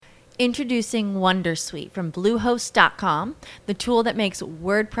Introducing Wondersuite from Bluehost.com, the tool that makes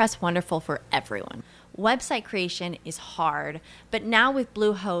WordPress wonderful for everyone. Website creation is hard, but now with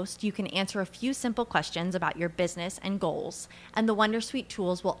Bluehost, you can answer a few simple questions about your business and goals, and the Wondersuite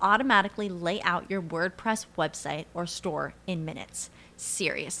tools will automatically lay out your WordPress website or store in minutes.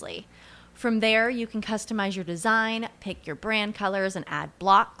 Seriously. From there, you can customize your design, pick your brand colors, and add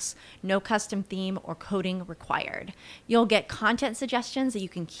blocks. No custom theme or coding required. You'll get content suggestions that you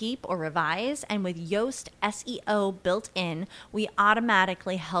can keep or revise, and with Yoast SEO built in, we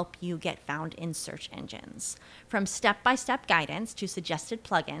automatically help you get found in search engines. From step-by-step guidance to suggested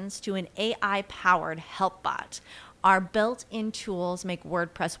plugins to an AI-powered help bot, our built-in tools make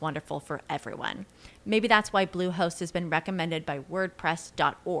WordPress wonderful for everyone. Maybe that's why Bluehost has been recommended by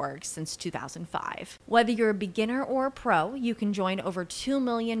WordPress.org since 2005. Whether you're a beginner or a pro, you can join over 2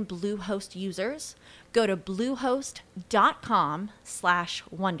 million Bluehost users. Go to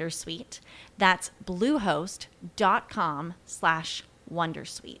bluehost.com/wondersuite. That's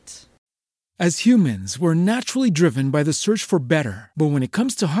bluehost.com/wondersuite. As humans, we're naturally driven by the search for better. But when it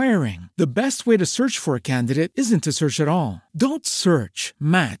comes to hiring, the best way to search for a candidate isn't to search at all. Don't search,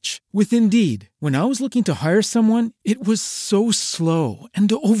 match with Indeed. When I was looking to hire someone, it was so slow and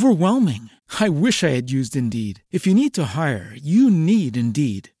overwhelming. I wish I had used Indeed. If you need to hire, you need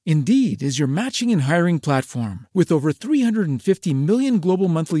Indeed. Indeed is your matching and hiring platform with over 350 million global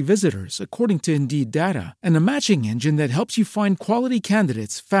monthly visitors, according to Indeed data, and a matching engine that helps you find quality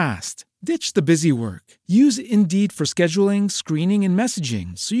candidates fast. Ditch the busy work. Use Indeed for scheduling, screening, and messaging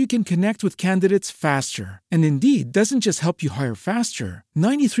so you can connect with candidates faster. And Indeed doesn't just help you hire faster.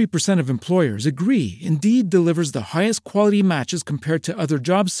 93% of employers agree Indeed delivers the highest quality matches compared to other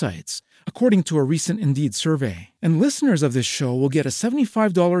job sites, according to a recent Indeed survey. And listeners of this show will get a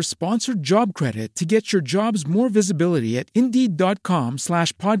 $75 sponsored job credit to get your jobs more visibility at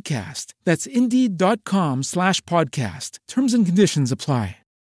Indeed.com/podcast. That's Indeed.com/podcast. Terms and conditions apply.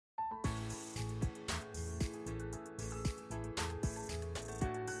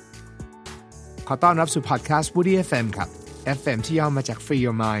ขอต้อนรับสู่พอดแคสต์ Woody FM ครับ FM ที่ย่อมาจาก Free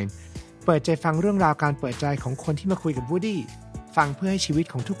Your Mind เปิดใจฟังเรื่องราวการเปิดใจของคนที่มาคุยกับ Woody ฟังเพื่อให้ชีวิต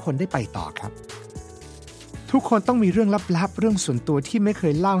ของทุกคนได้ไปต่อครับทุกคนต้องมีเรื่องลับๆเรื่องส่วนตัวที่ไม่เค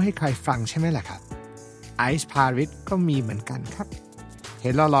ยเล่าให้ใครฟังใช่ไหมล่ะครับไอซ์พาริสก็มีเหมือนกันครับเห็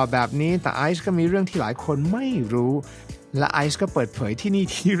นหล่อๆแบบนี้แต่ไอซ์ก็มีเรื่องที่หลายคนไม่รู้และไอซ์ก็เปิดเผยที่นี่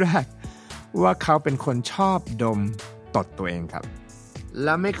ที่แรกว่าเขาเป็นคนชอบดมตดตัวเองครับแล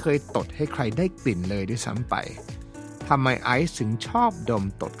ะไม่เคยตดให้ใครได้กลิ่นเลยด้วยซ้ำไปทำไมไอซ์ถึงชอบดม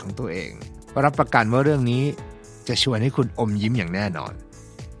ตดของตัวเองรับประกันว่าเรื่องนี้จะชวนให้คุณอมยิ้มอย่างแน่นอน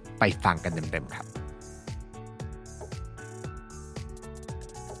ไปฟังกันเต็มๆครับ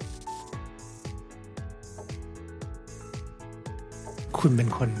คุณเป็น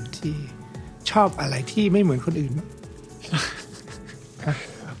คนที่ชอบอะไรที่ไม่เหมือนคนอื่นมั้ย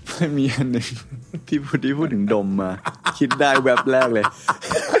มีอันหนึ่งที่พูดถึงดมมาคิดได้แวบแรกเลย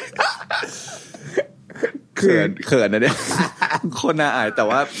เขินนะเนี่ยโคตรน่าอายแต่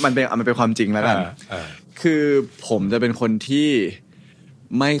ว่ามันเป็นความจริงแล้วกันคือผมจะเป็นคนที่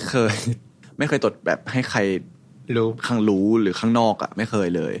ไม่เคยตดแบบให้ใครรู้หรือข้างนอกอ่ะไม่เคย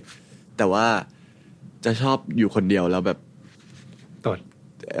เลยแต่ว่าจะชอบอยู่คนเดียวแล้วแบบตด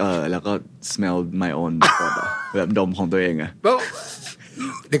แล้วก็ smell my own แบบดมของตัวเองอะ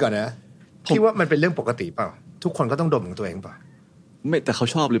เดี๋ยวก่อนนะคิดว่ามันเป็นเรื่องปกติเปล่าทุกคนก็ต้องดมของตัวเองเปล่าไม่แต่เขา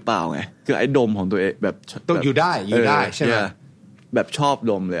ชอบหรือเปล่าไงคือไอ้ดมของตัวเองแบบต้องอยู่ได้ใช่ไหมแบบชอบ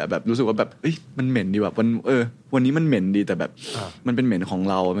ดมเลยแบบรู้สึกว่าแบบเอ้ยมันเหม็นดีแบบวันนี้มันเหม็นดีแต่แบบมันเป็นเหม็นของ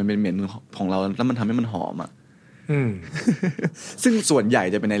เรามันเป็นเหม็นของเราแล้วมันทำให้มันหอมอ่ะซึ่งส่วนใหญ่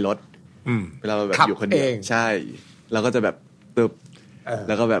จะเป็นในรถเวลาเราแบบอยู่คนเดียวใช่เราก็จะแบบตึบแ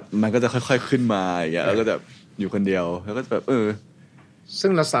ล้วก็แบบมันก็จะค่อยๆขึ้นมาอย่างเงี้ยแล้วก็แบบอยู่คนเดียวแล้วก็แบบซึ่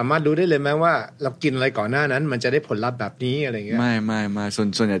งเราสามารถรู้ได้เลยไหมว่าเรากินอะไรก่อนหน้านั้นมันจะได้ผลลัพธ์แบบนี้อะไรเงี้ยไม่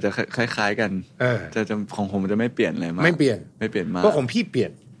ส่วนใหญ่จะคล้ายๆกันจะของผมจะไม่เปลี่ยนอะไรมากไม่เปลี่ยนมากเพราะของพี่เปลี่ย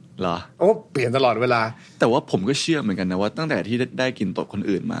นเหรอโอ้เปลี่ยนตลอดเวลาแต่ว่าผมก็เชื่อเหมือนกันนะว่าตั้งแต่ที่ได้กินตดคน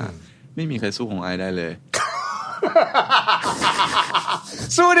อื่นมาไม่มีใครสู้ของไอได้เลย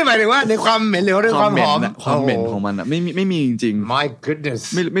สู้ได้หมายถึงว่าในความเหม็นหรือในความหอมความเหม็นของมันอ่ะไม่มีจริงๆ My goodness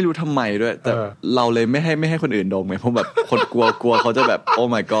ไม่รู้ทำไมด้วยแต่เราเลยไม่ให้คนอื่นดมไงเพราะแบบคนกลัวเขาจะแบบ Oh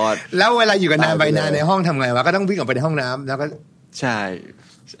my god แล้วเวลาอยู่กันนานไปนานในห้องทำไงวะก็ต้องวิ่งออกไปในห้องน้ำแล้วก็ใช่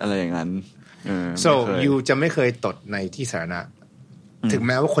อะไรอย่างนั้นso you จะไม่เคยตดในที่สาธารณะถึงแ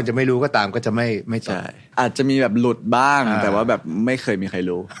ม้ว่าคนจะไม่รู้ก็ตามก็จะไม่ตดอาจจะมีแบบหลุดบ้างแต่ว่าแบบไม่เคยมีใคร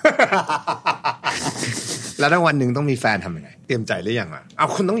รู้ แล้วถ้าวันหนึ่งต้องมีแฟนทำยังไงเตรียมใจหรือยังอ่ะเอา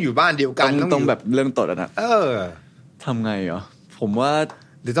คุณต้องอยู่บ้านเดียวกันต้องแบบเรื่องตดอ่ะนะทำไงเหรอผมว่า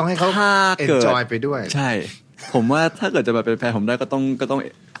หรือต้องให้เขา enjoy ไปด้วยใช่ผมว่าถ้าเกิดจะมาเป็นแฟนผมได้ก็ต้อง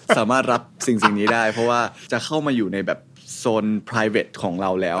สามารถรับสิ่งนี้ได้เพราะว่าจะเข้ามาอยู่ในแบบโซน private ของเร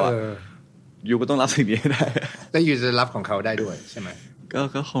าแล้วอ่ะยูก็ต้องรับสิ่งนี้ให้ได้แล้วยูจะรับของเขาได้ด้วยใช่ไหม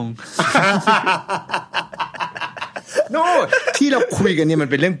ก็คง no ที่เราคุยกันเนี่ยมัน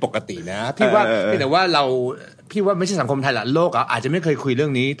เป็นเรื่องปกตินะพี่ว่าแต่ว่าพี่ว่าไม่ใช่สังคมไทยละโลกอาจจะไม่เคยคุยเรื่อ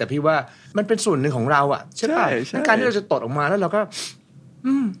งนี้แต่พี่ว่ามันเป็นส่วนหนึ่งของเราอ่ะใช่ป่ะการที่เราจะตดออกมาแล้วเราก็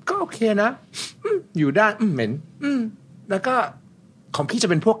ก็โอเคนะอยู่ได้เหม็นแล้วก็ของพี่จะ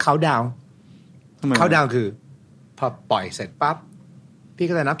เป็นพวกเขาดาวคือพอปล่อยเสร็จปั๊บพี่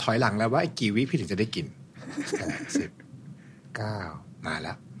ก็จะนับถอยหลังแล้วว่าไอ้กี่วิพี่ถึงจะได้กิน10 9มาแ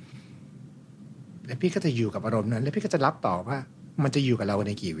ล้วแล้วพี่ก็จะอยู่กับอารมณ์นั้นแล้วพี่ก็จะรับต่อว่ามันจะอยู่กับเราใ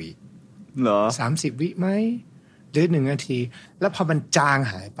นกี่วิเหรอ30 วิไหมหรือ1 นาทีแล้วพอมันจาง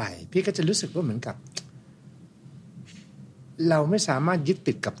หายไปพี่ก็จะรู้สึกว่าเหมือนกับเราไม่สามารถยึด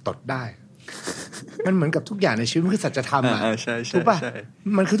ติดกับตดได้มันเหมือนกับทุกอย่างในชีวิตมันคือสัจธรรมอ่ะถูกป่ะ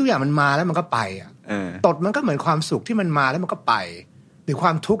มันคือทุกอย่างมันมาแล้วมันก็ไปอ่ะตดมันก็เหมือนความสุขที่มันมาแล้วมันก็ไปหรือคว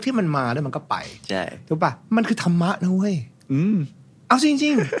ามทุกข์ที่มันมาแล้วมันก็ไปใช่ถูกป่ะมันคือธรรมะนะเว้ยเอาจ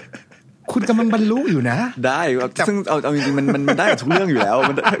ริงๆคุณกำลังบรรลุอยู่นะได้ซึ่งเอาจริงๆมันได้ทุกเรื่องอยู่แล้ว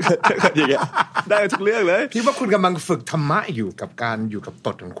มันอย่างเงี้ยได้ทุกเรื่องเลยพี่ว่าคุณกำลังฝึกธรรมะอยู่กับการอยู่กับต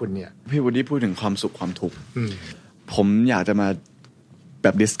ดของคุณเนี่ยพี่วูดดี้พูดถึงความสุขความทุกข์ผมอยากจะมาแบ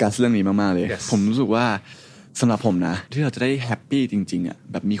บดิสคัสเรื่องนี้มากๆเลย ผมรู้สึกว่าสำหรับผมนะที่เราจะได้แฮปปี้จริงๆอ่ะ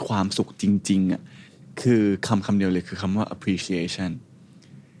แบบมีความสุขจริงๆอ่ะคือคำเดียวเลยคือคำว่า appreciation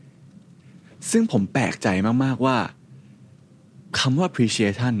ซึ่งผมแปลกใจมากๆว่าคำว่า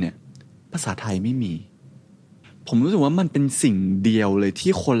appreciation เนี่ยภาษาไทยไม่มีผมรู้สึกว่ามันเป็นสิ่งเดียวเลย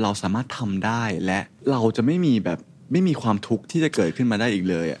ที่คนเราสามารถทำได้และเราจะไม่มีความทุกข์ที่จะเกิดขึ้นมาได้อีก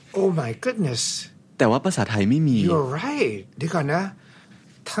เลยอ่ะ Oh my goodness แต่ว่าภาษาไทยไม่มี You're right เดี๋ยวก่อนนะ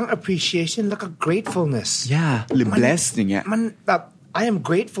ทั้ง appreciation แล้วก็ gratefulness หรือ bless อย่างเงี้ยมันแบบ I am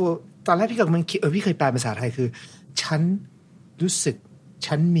grateful ตอนแรกพี่ก็มันคิดพี่เคยแปลภาษาไทยคือฉันรู้สึก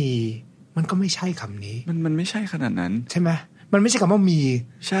ฉันมีมันก็ไม่ใช่คำนี้มันไม่ใช่ขนาดนั้นใช่ไหมมันไม่ใช่คำว่ามี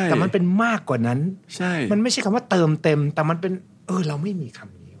ใช่แต่มันเป็นมากกว่านั้นใช่มันไม่ใช่คำว่าเติมเต็มแต่มันเป็นเราไม่มีค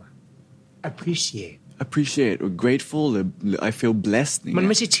ำนี้ว่ะ appreciate or grateful หรือ I feel blessed มัน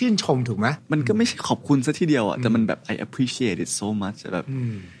ไม่ใช่ชื่นชมถูกไหมมันก็ไม่ใช่ขอบคุณซะทีเดียวอ่ะแต่มันแบบ I appreciate it so much แบบ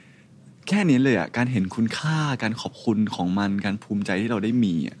แค่นี้เลยอ่ะการเห็นคุณค่าการขอบคุณของมันการภูมิใจที่เราได้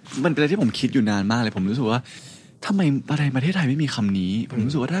มีอ่ะมันเป็นอะไรที่ผมคิดอยู่นานมากเลยผมรู้สึกว่าทำไมประเทศไทยไม่มีคำนี้ผม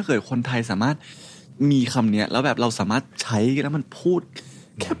รู้สึกว่าถ้าเกิดคนไทยสามารถมีคำนี้แล้วแบบเราสามารถใช้แล้วมันพูด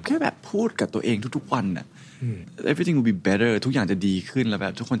แค่แบบพูดกับตัวเองทุกๆวันน่ะ everything will be better ทุกอย่างจะดีขึ้นแล้วแบ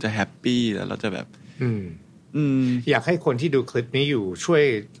บทุกคนจะแฮปปี้แล้วเราจะแบบอยากให้คนที่ดูคลิปนี้อยู่ช่วย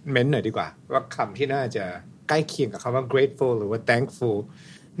เม้นหน่อยดีกว่าว่าคำที่น่าจะใกล้เคียงกับคำว่า grateful หรือว่า thankful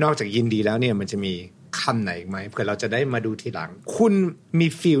นอกจากยินดีแล้วเนี่ยมันจะมีคำไหนอีกไหมเผื่อเราจะได้มาดูทีหลังคุณมี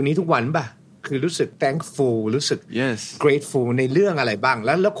ฟีลนี้ทุกวันป่ะคือรู้สึก thankful รู้สึก grateful ในเรื่องอะไรบ้างแ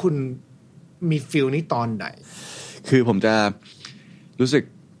ล้วคุณมีฟีลนี้ตอนไหนคือผมจะรู้สึก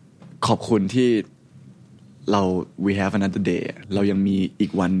ขอบคุณที่เรา we have another day เรายังมีอี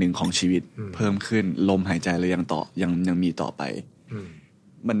กวันหนึ่งของชีวิตเพิ่มขึ้นลมหายใจเรายังมีต่อไป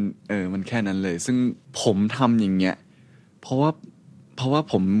มันแค่นั้นเลยซึ่งผมทำอย่างเงี้ยเพราะว่า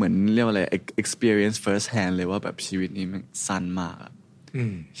ผมเหมือนเรียกว่าอะไร experience first hand เลยว่าแบบชีวิตนี้มันสั้นมาก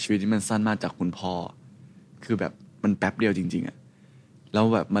ชีวิตนี้มันสั้นมากจากคุณพ่อคือแบบมันแป๊บเดียวจริงๆอะแล้ว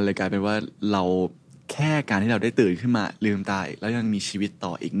แบบมันเลยกลายเป็นว่าเราแค่การที่เราได้ตื่นขึ้นมาลืมตาแล้วยังมีชีวิตต่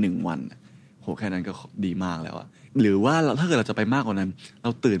ออีก1 วันโหแค่นั้นก็ดีมากแล้วอะหรือว่าถ้าเกิดเราจะไปมากกว่านั้นเรา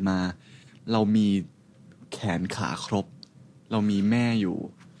ตื่นมาเรามีแขนขาครบเรามีแม่อยู่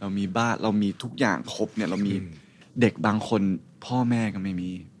เรามีบ้านเรามีทุกอย่างครบเนี่ยเรามีเด็กบางคนพ่อแม่ก็ไม่มี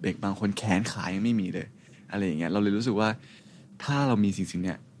เด็กบางคนแขนขายังไม่มีเลยอะไรอย่างเงี้ยเราเลยรู้สึกว่าถ้าเรามีสิ่งเ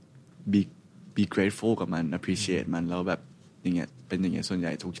นี้ย be grateful กับมัน appreciate มันแล้วแบบอย่างเงี้ยเป็นอย่างเงี้ยส่วนให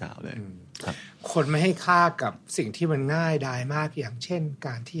ญ่ทุกเช้าเลยครับคนไม่ให้ค่ากับสิ่งที่มันง่ายดายมากอย่างเช่นก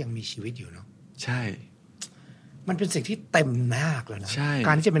ารที่ยังมีชีวิตอยู่เนาะใช่ มันเป็นสิ่งที่เต็มมากแล้วนะใช่ก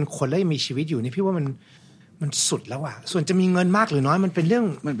ารที่จะเป็นคนแล้วยังมีชีวิตอยู่นี่พี่ว่ามันสุดแล้วอะส่วนจะมีเงินมากหรือน้อยมันเป็นเรื่อง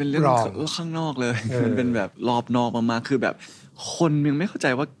รองข้างนอกเลยมันเป็นแบบรอบนอกมากๆคือแบบคนยังไม่เข้าใจ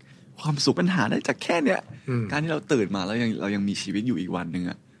ว่าความสุขปัญหาได้จากแค่เนี้ยการที่เราตื่นมาแล้วเรายังมีชีวิตอยู่อีกวันนึง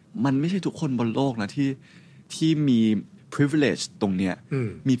อะมันไม่ใช่ทุกคนบนโลกนะที่มี privilege ตรงเนี้ย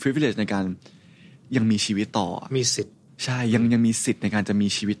มี privilege ในการยังมีชีวิตต่อมีสิทธิ์ใช่ยังมีสิทธิ์ในการจะมี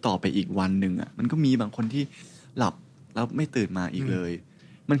ชีวิตต่อไปอีกวันนึงอ่ะมันก็มีบางคนที่หลับแล้วไม่ตื่นมาอีกเลย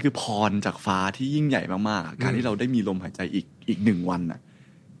มันคือพรจากฟ้าที่ยิ่งใหญ่มากๆการที่เราได้มีลมหายใจอีก1 วันน่ะ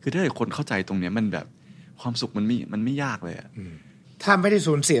คือถ้าคนเข้าใจตรงเนี้ยมันแบบความสุขมันไม่ยากเลยอ่ะ ถ้าไม่ได้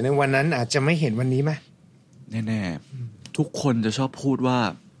สูญเสียในวันนั้นอาจจะไม่เห็นวันนี้ไหมแน่ๆทุกคนจะชอบพูดว่า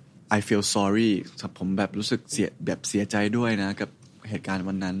I feel sorry ผมแบบรู้สึกเสียใจด้วยนะกับเหตุการณ์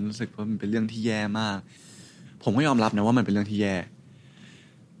วันนั้นรู้สึกว่ามันเป็นเรื่องที่แย่มากผมก็ยอมรับนะว่ามันเป็นเรื่องที่แย่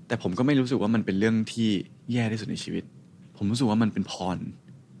แต่ผมก็ไม่รู้สึกว่ามันเป็นเรื่องที่แย่ที่สุดในชีวิตผมรู้สึกว่ามันเป็นพร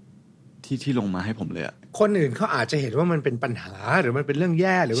ที่ลงมาให้ผมเลยอะคนอื่นเขาอาจจะเห็นว่ามันเป็นปัญหาหรือมันเป็นเรื่องแ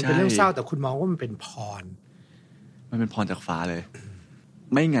ย่หรือมันเป็นเรื่องเศร้าแต่คุณมองว่ามันเป็นพรมันเป็นพรจากฟ้าเลย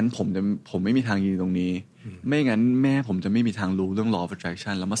ไม่งั้นผมไม่มีทางยืนตรงนี้ไม่งั้นแม่ผมจะไม่มีทางรู้เรื่อง law of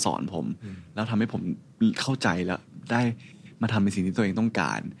attraction แล้วมาสอนผมแล้วทำให้ผมเข้าใจแล้วได้มาทำในสิ่งที่ตัวเองต้องก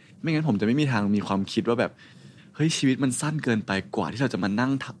ารไม่งั้นผมจะไม่มีทางมีความคิดว่าแบบเฮ้ยชีวิตมันสั้นเกินไปกว่าที่เราจะมานั่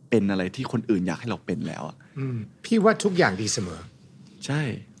งเป็นอะไรที่คนอื่นอยากให้เราเป็นแล้วอ่ะพี่ว่าทุกอย่างดีเสมอใช่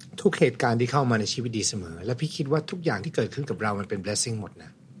ทุกเหตุการณ์ที่เข้ามาในชีวิตดีเสมอและพี่คิดว่าทุกอย่างที่เกิดขึ้นกับเรามันเป็น blessing หมดน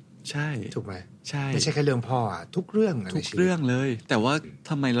ะใช่ถูกไหมใช่ไม่ใช่แค่เรื่องพ่อทุกเรื่องทุกเรื่องเลยแต่ว่า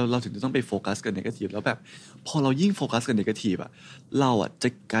ทำไมเราถึงจะต้องไปโฟกัสกับ negative แล้วแบบพอเรายิ่งโฟกัสกับ negative อ่ะเราอ่ะจะ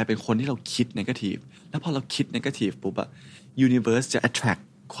กลายเป็นคนที่เราคิด negative แล้วพอเราคิด negative ปุ๊บอ่ะ universe จะ attract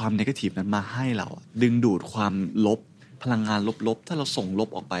ความ negative นั้นมาให้เราดึงดูดความลบพลังงานลบๆถ้าเราส่งลบ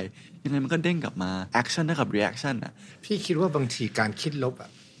ออกไปยังไงมันก็เด้งกลับมา action ได้กับ reaction อ่ะพี่คิดว่าบางทีการคิดลบอ่ะ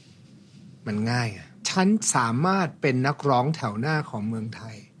มันง่ายอ่ะฉันสามารถเป็นนักร้องแถวหน้าของเมืองไท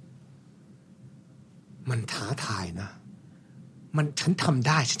ยมันท้าทายนะฉันทำไ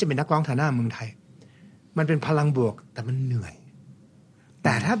ด้ฉันจะเป็นนักร้องแถวหน้าเมืองไทยมันเป็นพลังบวกแต่มันเหนื่อยแ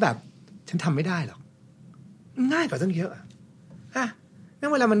ต่ถ้าแบบฉันทำไม่ได้หรอกง่ายกว่าตั้งเยอะงั้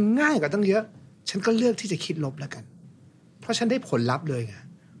นเวลามันง่ายกว่าตั้งเยอะฉันก็เลือกที่จะคิดลบแล้วกันเพราะฉันได้ผลลัพธ์เลยไง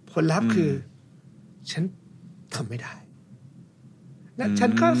ผลลัพธ์คือฉันทำไม่ได้และฉัน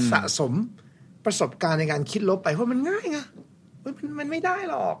ก็สะสมประสบการณ์ในการคิดลบไปเพราะมันง่ายไงมันไม่ได้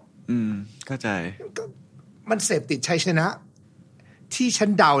หรอกเข้าใจมันเสพติดชัยชนะที่ฉัน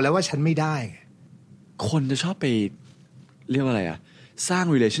เดาแล้วว่าฉันไม่ได้คนจะชอบไปเรียกว่าอะไรสร้าง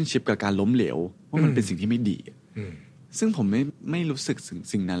relationship กับการล้มเหลวว่ามันเป็นสิ่งที่ไม่ดีซึ่งผมไม่รู้สึก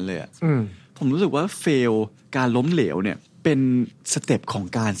สิ่งนั้นเลยผมรู้สึกว่า fail การล้มเหลวเนี่ยเป็นสเต็ปของ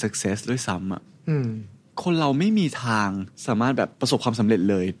การ success ด้วยซ้ำคนเราไม่มีทางสามารถแบบประสบความสำเร็จ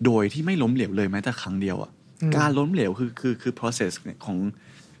เลยโดยที่ไม่ล้มเหลวเลยแม้แต่ครั้งเดียวการล้มเหลวคือ process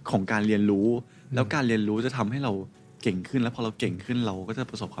ของการเรียนรู้แล้วการเรียนรู้จะทำให้เราเก่งขึ้นแล้วพอเราเก่งขึ้นเราก็จะ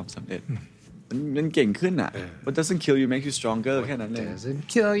ประสบความสำเร็จมันเก่งขึ้นWhat doesn't kill you makes you stronger แค่นั้นเลย Doesn't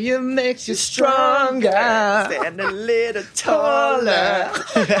kill you makes you stronger Stand a little taller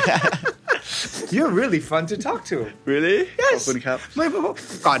You're really fun to talk to Really? Yes ขอบคุณครับไม่เพราะ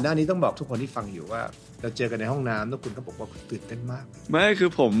ก่อนหน้านี้ต้องบอกทุกคนที่ฟังอยู่ว่าเราเจอกันในห้องน้ำแล้วคุณก็บอกว่าคุณตื่นเต้นมากไม่คือ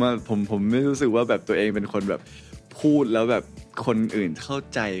ผมไม่รู้สึกว่าแบบตัวเองเป็นคนแบบพูดแล้วแบบคนอื่นเข้า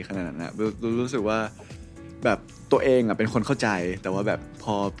ใจขนาดนั้นนะรู้สึกว่าแบบตัวเองเป็นคนเข้าใจแต่ว่าแบบ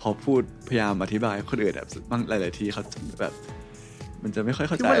พอพูดพยายามอธิบายคนอื่นแบบบางหลายๆทีเขาแบบมันจะไม่ค่อยเ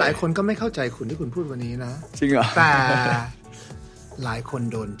ข้าใจคิดว่าหลายคนก็ไม่เข้าใจคุณที่คุณพูดวันนี้นะจริงเหรอแต่หลายคน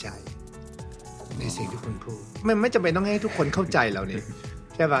โดนใจในสิ่งที่คุณพูดไม่จำเป็นต้องให้ทุกคนเข้าใจเราเนี่ย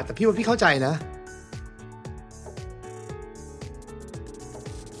ใช่ป่ะแต่พี่ว่าพี่เข้าใจนะ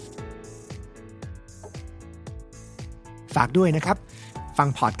ฝากด้วยนะครับฟัง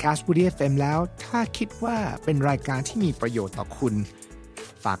พอดแคสต์ Woody FM แล้วถ้าคิดว่าเป็นรายการที่มีประโยชน์ต่อคุณ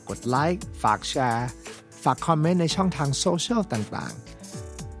ฝากกดไลค์ฝากแชร์ฝากคอมเมนต์ในช่องทางโซเชียลต่าง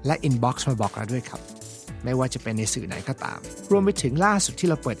ๆและอินบ็อกซ์มาบอกเราด้วยครับไม่ว่าจะเป็นในสื่อไหนก็ตามรวมไปถึงล่าสุดที่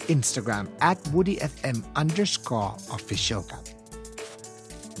เราเปิด Instagram @woodyfm_official ครับ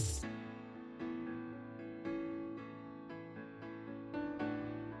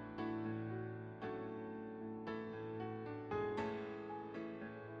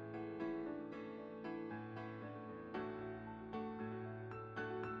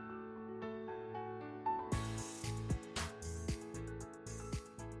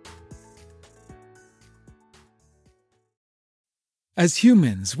As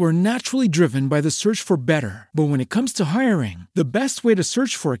humans, we're naturally driven by the search for better. But when it comes to hiring, the best way to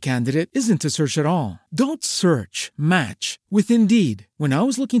search for a candidate isn't to search at all. Don't search, match with Indeed. When I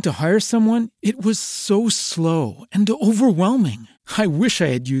was looking to hire someone, it was so slow and overwhelming. I wish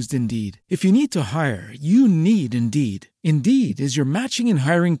I had used Indeed. If you need to hire, you need Indeed. Indeed is your matching and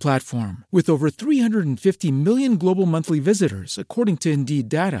hiring platform with over 350 million global monthly visitors, according to Indeed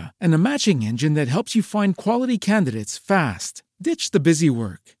data, and a matching engine that helps you find quality candidates fast. Ditch the busy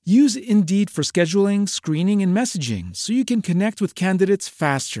work. Use Indeed for scheduling, screening, and messaging so you can connect with candidates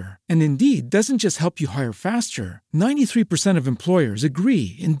faster. And Indeed doesn't just help you hire faster. 93% of employers agree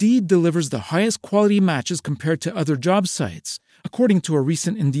Indeed delivers the highest quality matches compared to other job sites, according to a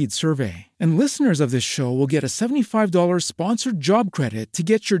recent Indeed survey. And listeners of this show will get a $75 sponsored job credit to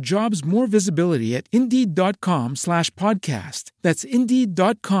get your jobs more visibility at Indeed.com/podcast. That's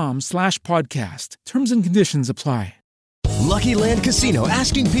Indeed.com/podcast. Terms and conditions apply. Lucky Land Casino,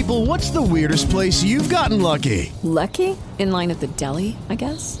 asking people, what's the weirdest place you've gotten lucky? Lucky? In line at the deli, I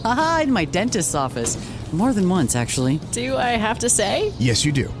guess? Aha, in my dentist's office. More than once, actually. Do I have to say? Yes,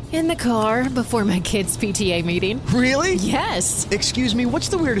 you do. In the car before my kids' PTA meeting. Really? Yes. Excuse me, what's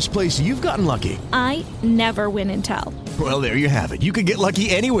the weirdest place you've gotten lucky? I never win and tell. Well, there you have it. You can get lucky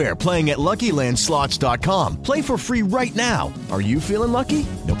anywhere, playing at LuckyLandSlots.com. Play for free right now. Are you feeling lucky?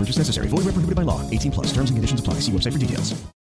 No purchase necessary. Void where prohibited by law. 18+. Terms and conditions apply. See website for details.